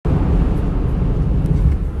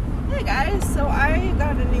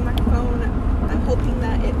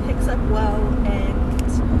up well and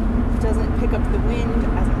doesn't pick up the wind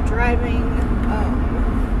as I'm driving.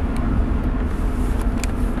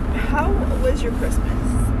 How was your Christmas?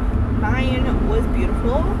 Mine was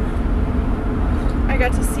beautiful. I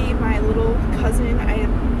got to see my little cousin. I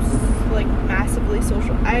am like massively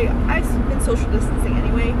social. I've been social distancing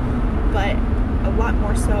anyway, but a lot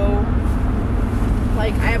more so.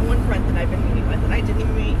 Like, I have one friend that I've been meeting with, and I didn't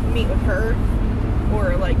even meet with her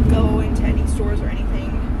or like go into any stores or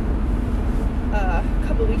anything a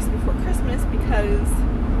couple weeks before Christmas because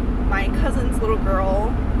my cousin's little girl,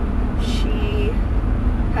 she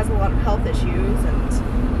has a lot of health issues and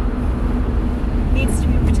needs to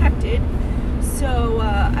be protected. So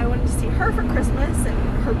I wanted to see her for Christmas,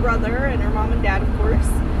 and her brother and her mom and dad, of course.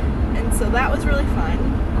 And so that was really fun.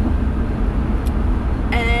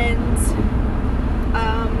 And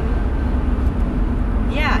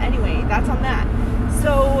yeah, anyway, that's on that.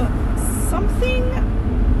 So something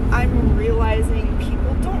I'm realizing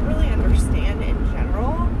people don't really understand in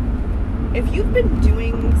general. If you've been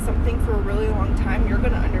doing something for a really long time, you're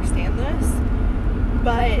going to understand this.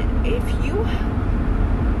 But if you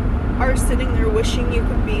are sitting there wishing you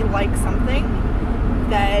could be like something,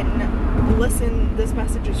 then listen, this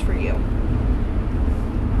message is for you.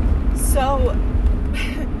 So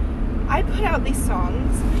I put out these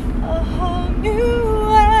songs, a whole new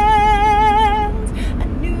world, a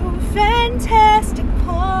new fantastic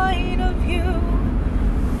point of view,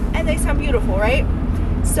 and they sound beautiful, right?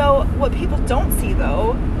 So what people don't see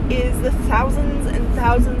though is the thousands and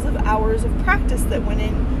thousands of hours of practice that went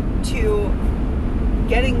into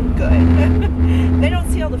getting good. They don't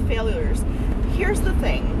see all the failures. Here's the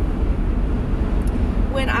thing.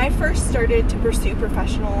 When I first started to pursue a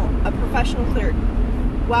professional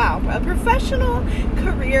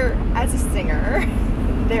career as a singer,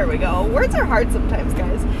 there we go. Words are hard sometimes,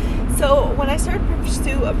 guys. So when I started to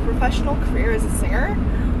pursue a professional career as a singer,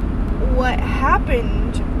 what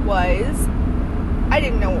happened was I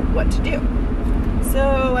didn't know what to do.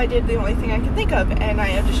 So I did the only thing I could think of, and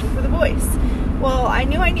I auditioned for The Voice. Well, I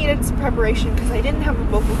knew I needed some preparation because I didn't have a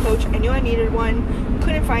vocal coach. I knew I needed one,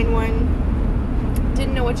 couldn't find one,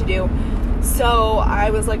 didn't know what to do. So I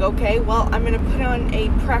was like, okay, well, I'm going to put on a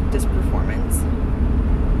practice performance.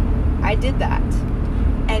 I did that.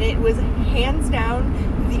 And it was hands down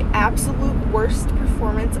the absolute worst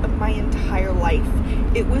performance of my entire life.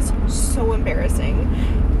 It was so embarrassing.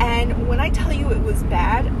 And when I tell you it was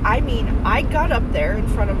bad, I mean, I got up there in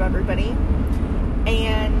front of everybody,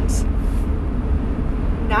 and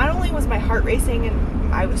not only was my heart racing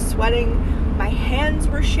and I was sweating, my hands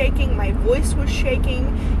were shaking, my voice was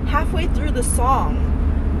shaking. Halfway through the song,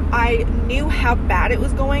 I knew how bad it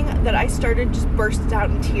was going that I started just bursting out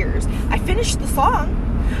in tears. I finished the song,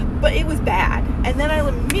 but it was bad. And then I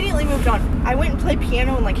immediately moved on. I went and played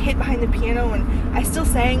piano and like hid behind the piano, and I still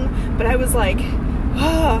sang, but I was like,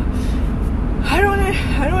 oh, I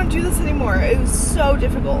don't want to do this anymore. It was so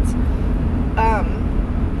difficult.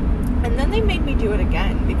 And then they made me do it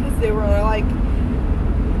again because they were like,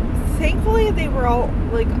 thankfully they were all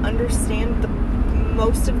like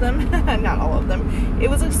most of them, not all of them. It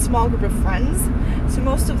was a small group of friends, so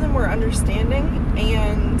most of them were understanding,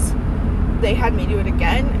 and they had me do it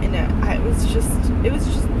again, and it was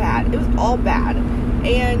just bad. It was all bad.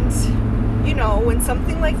 And you know, when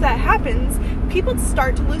something like that happens, people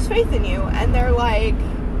start to lose faith in you, and they're like,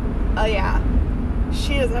 oh yeah,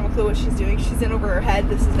 she doesn't have a clue what she's doing. She's in over her head.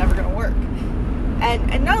 This is never going to work.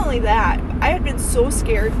 And not only that, I had been so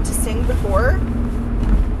scared to sing before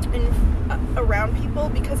and around people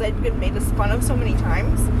because I'd been made fun of so many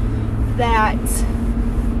times that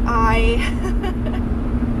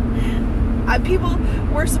people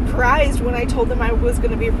were surprised when I told them I was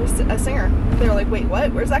going to be a singer. They're like, wait,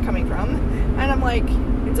 what? Where's that coming from? And I'm like,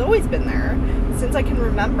 it's always been there since I can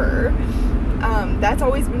remember. That's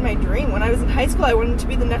always been my dream. When I was in high school, I wanted to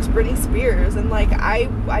be the next Britney Spears, and like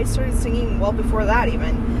I started singing well before that.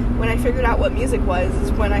 Even when I figured out what music was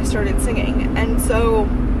is when I started singing. And so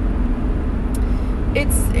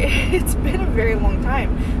it's been a very long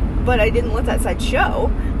time, but I didn't let that side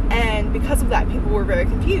show, and because of that, people were very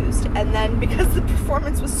confused. And then because the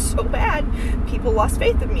performance was so bad, people lost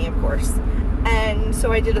faith in me, of course. And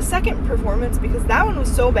so I did a second performance because that one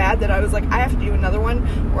was so bad that I was like, I have to do another one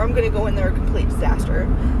or I'm going to go in there a complete disaster.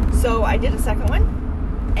 So I did a second one,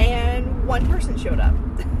 and one person showed up.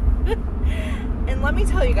 And let me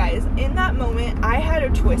tell you guys, in that moment, I had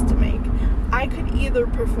a choice to make. I could either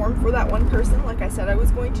perform for that one person, like I said I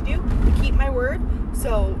was going to do, to keep my word.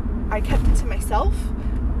 So I kept it to myself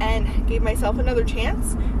and gave myself another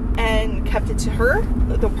chance and kept it to her,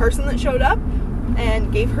 the person that showed up,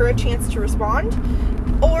 and gave her a chance to respond.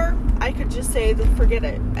 Or I could just say, forget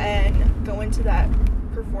it, and go into that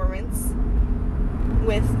performance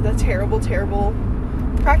with the terrible, terrible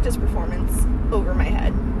practice performance over my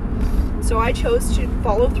head. So I chose to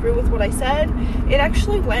follow through with what I said. It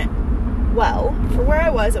actually went well. For where I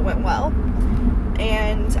was, it went well.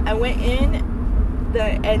 And I went in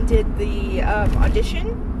and did the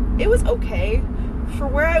audition. It was okay. For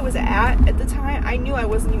where I was at the time, I knew I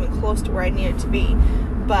wasn't even close to where I needed to be.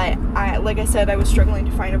 But like I said, I was struggling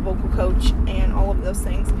to find a vocal coach and all of those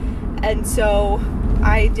things. And so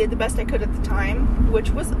I did the best I could at the time,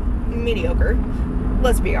 which was mediocre.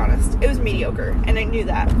 Let's be honest. It was mediocre, and I knew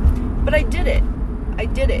that. But I did it.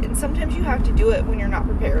 And sometimes you have to do it when you're not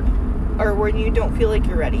prepared, or when you don't feel like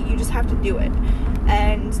you're ready. You just have to do it.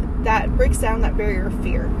 And that breaks down that barrier of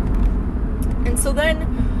fear. And so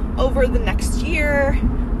then, over the next year,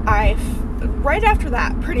 right after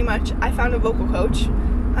that, pretty much, I found a vocal coach.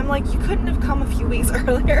 I'm like, you couldn't have come a few weeks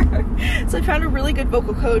earlier. So I found a really good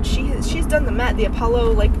vocal coach. She's done the Met, the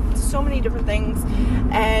Apollo, like so many different things.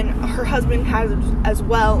 And her husband has as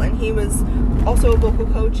well, and he was also a vocal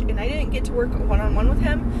coach. And I didn't get to work one-on-one with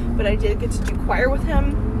him, but I did get to do choir with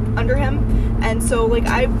him, under him. And so like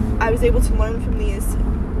I was able to learn from these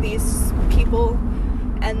people.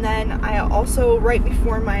 And then I also, right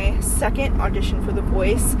before my second audition for The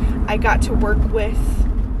Voice, I got to work with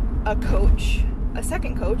a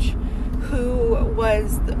second coach, who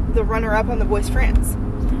was the runner-up on The Voice France.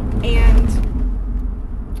 And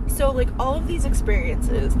so like all of these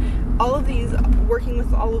experiences, working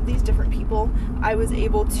with all of these different people, I was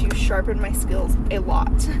able to sharpen my skills a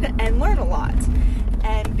lot and learn a lot.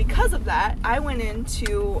 And because of that, I went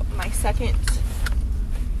into my second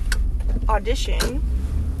audition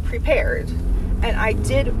prepared, and I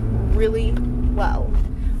did really well.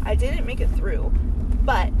 I didn't make it through,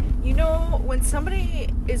 but you know, when somebody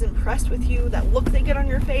is impressed with you, that look they get on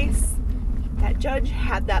your face, that judge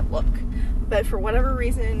had that look. But for whatever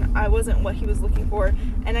reason, I wasn't what he was looking for,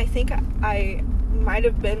 and I think I might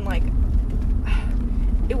have been like,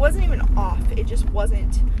 it wasn't even off, it just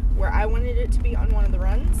wasn't where I wanted it to be on one of the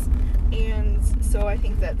runs, and so I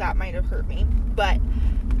think that might have hurt me. But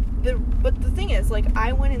the thing is, like,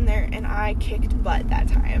 I went in there and I kicked butt that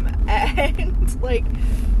time, and like,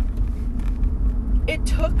 it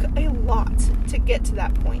took a lot to get to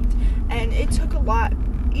that point, and it took a lot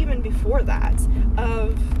even before that.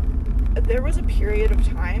 There was a period of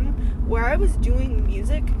time where I was doing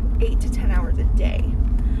music 8 to 10 hours a day.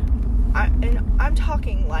 I'm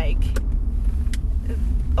talking like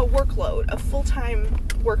a workload, a full-time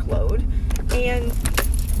workload. And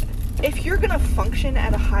if you're gonna function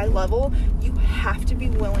at a high level, you have to be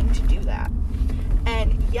willing to do that.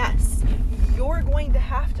 And yes, you're going to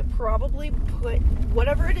have to probably put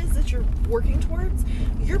whatever it is that you're working towards,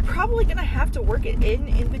 you're probably going to have to work it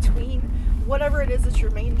in between whatever it is that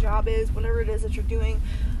your main job is, whatever it is that you're doing.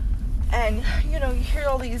 And, you know, you hear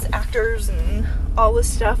all these actors and all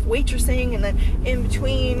this stuff, waitressing, and then in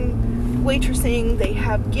between waitressing, they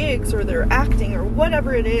have gigs, or they're acting, or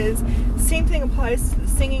whatever it is. Same thing applies to the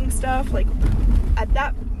singing stuff. Like, at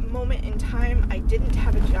that moment in time, I didn't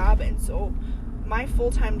have a job, and so my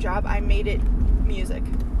full-time job, I made it music.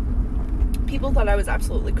 People thought I was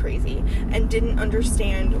absolutely crazy and didn't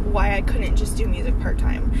understand why I couldn't just do music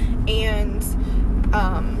part-time. And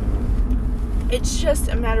it's just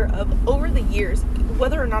a matter of, over the years,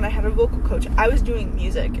 whether or not I had a vocal coach, I was doing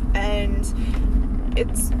music, and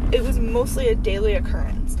it was mostly a daily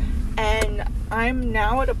occurrence. And I'm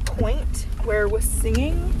now at a point where with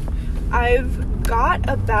singing, I've got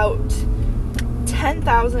about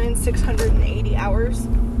 10,680 hours,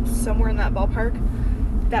 somewhere in that ballpark.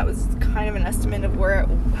 That was kind of an estimate of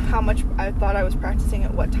how much I thought I was practicing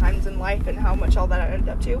at what times in life, and how much all that added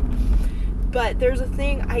up to. But there's a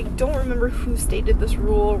thing, I don't remember who stated this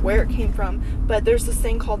rule or where it came from, but there's this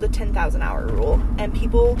thing called the 10,000 hour rule, and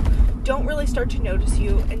people don't really start to notice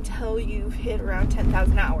you until you've hit around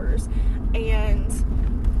 10,000 hours. And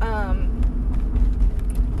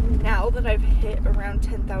now that I've hit around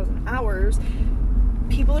 10,000 hours,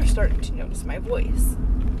 people are starting to notice my voice.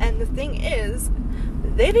 And the thing is,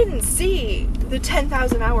 they didn't see the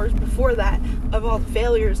 10,000 hours before that of all the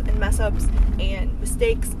failures and mess ups and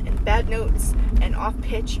mistakes and bad notes and off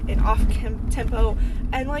pitch and off tempo.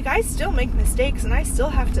 And like, I still make mistakes, and I still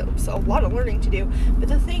have a lot of learning to do. But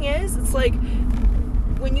the thing is, it's like,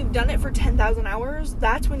 when you've done it for 10,000 hours,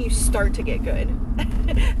 that's when you start to get good.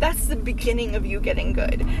 That's the beginning of you getting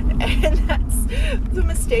good. And that's the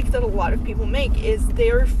mistake that a lot of people make, is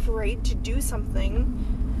they're afraid to do something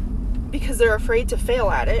because they're afraid to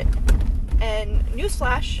fail at it. And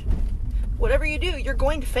newsflash, whatever you do, you're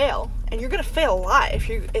going to fail, and you're going to fail a lot.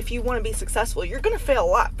 If you want to be successful, you're going to fail a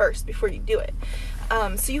lot first before you do it.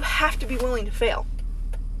 So you have to be willing to fail.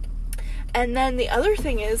 And then the other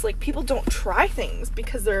thing is, like, people don't try things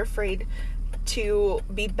because they're afraid to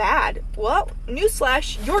be bad. Well,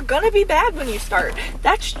 newsflash, you're gonna be bad when you start.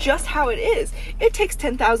 That's just how it is. It takes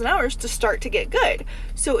 10,000 hours to start to get good.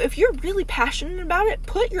 So if you're really passionate about it,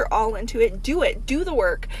 put your all into it, do the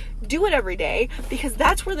work, do it every day, because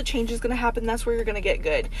that's where the change is gonna happen. That's where you're gonna get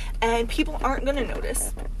good. And people aren't gonna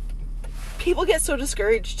notice. People get so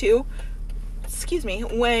discouraged too,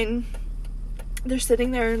 when they're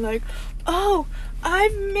sitting there and like, oh,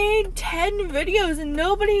 I've made 10 videos and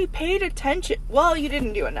nobody paid attention. Well, you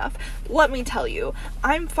didn't do enough. Let me tell you,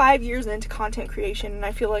 I'm 5 years into content creation and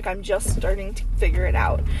I feel like I'm just starting to figure it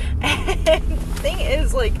out. And the thing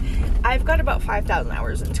is, like, I've got about 5,000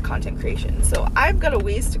 hours into content creation, so I've got a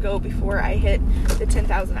ways to go before I hit the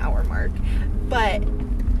 10,000 hour mark. But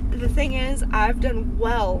the thing is, I've done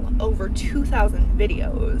well over 2,000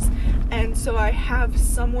 videos, and so I have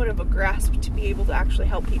somewhat of a grasp to be able to actually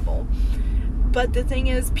help people. But the thing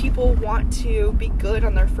is, people want to be good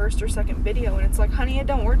on their first or second video, and it's like, honey, it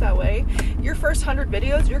don't work that way. Your first 100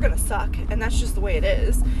 videos, you're gonna suck, and that's just the way it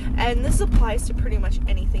is. And this applies to pretty much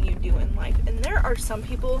anything you do in life. And there are some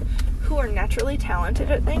people who are naturally talented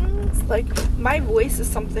at things. Like, my voice is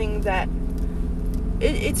something that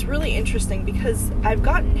it's really interesting, because I've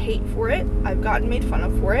gotten hate for it, I've gotten made fun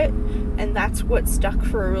of for it, and that's what stuck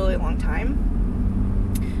for a really long time.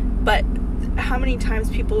 But how many times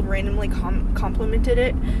people randomly complimented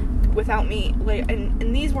it without me, like,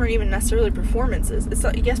 and these weren't even necessarily performances. It's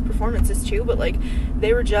not, yes, performances too, but like,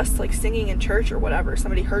 they were just like singing in church or whatever.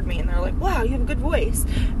 Somebody heard me and they're like, wow, you have a good voice.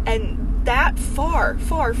 And that far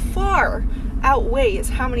outweighs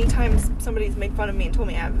how many times somebody's made fun of me and told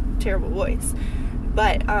me I have a terrible voice.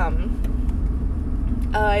 But I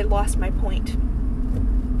lost my point.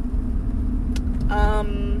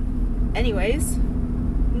 Anyways,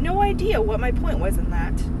 no idea what my point was in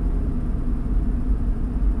that.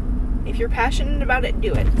 If you're passionate about it,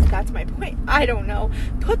 do it. That's my point. I don't know.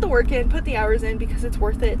 Put the work in, put the hours in, because it's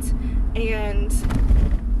worth it. And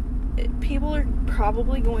people are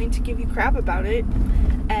probably going to give you crap about it.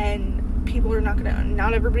 And people are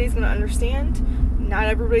not everybody's gonna understand. Not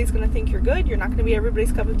everybody's gonna think you're good. You're not gonna be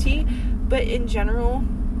everybody's cup of tea. But in general,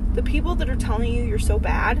 the people that are telling you you're so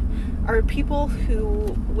bad are people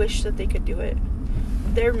who wish that they could do it.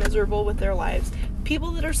 They're miserable with their lives.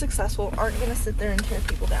 People that are successful aren't going to sit there and tear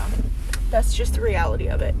people down. That's just the reality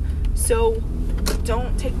of it. So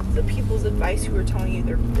don't take the people's advice who are telling you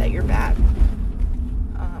that you're bad.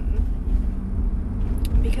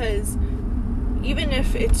 Because even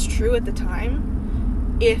if it's true at the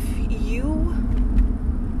time, if you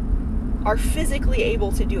are physically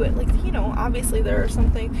able to do it, like, you know, obviously there are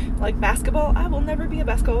something like basketball. I will never be a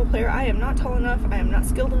basketball player. I am not tall enough. I am not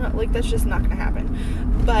skilled enough. Like, that's just not going to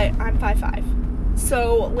happen. But I'm 5'5".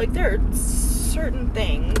 So, like, there are certain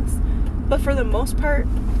things, but for the most part,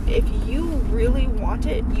 if you really want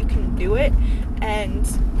it, you can do it. And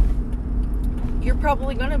you're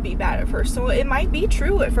probably going to be bad at first. So it might be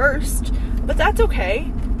true at first, but that's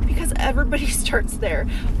okay, because everybody starts there.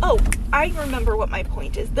 Oh, I remember what my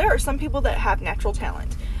point is. There are some people that have natural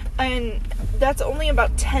talent, and that's only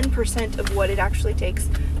about 10% of what it actually takes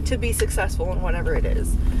to be successful in whatever it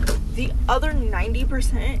is. The other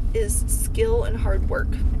 90% is skill and hard work.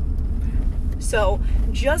 So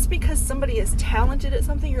just because somebody is talented at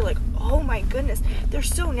something, you're like, oh my goodness, they're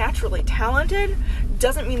so naturally talented,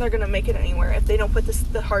 doesn't mean they're going to make it anywhere if they don't put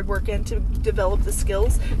the hard work in to develop the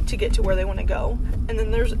skills to get to where they want to go. And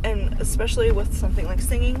then and especially with something like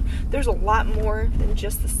singing, there's a lot more than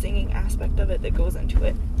just the singing aspect of it that goes into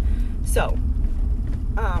it. So,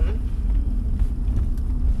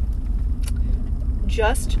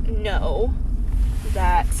 just know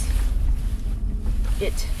that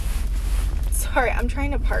I'm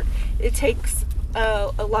trying to park. It takes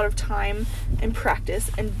a lot of time and practice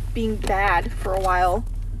and being bad for a while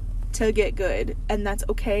to get good, and that's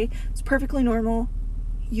okay. It's perfectly normal.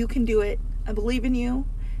 You can do it. I believe in you.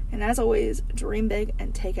 And as always, dream big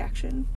and take action.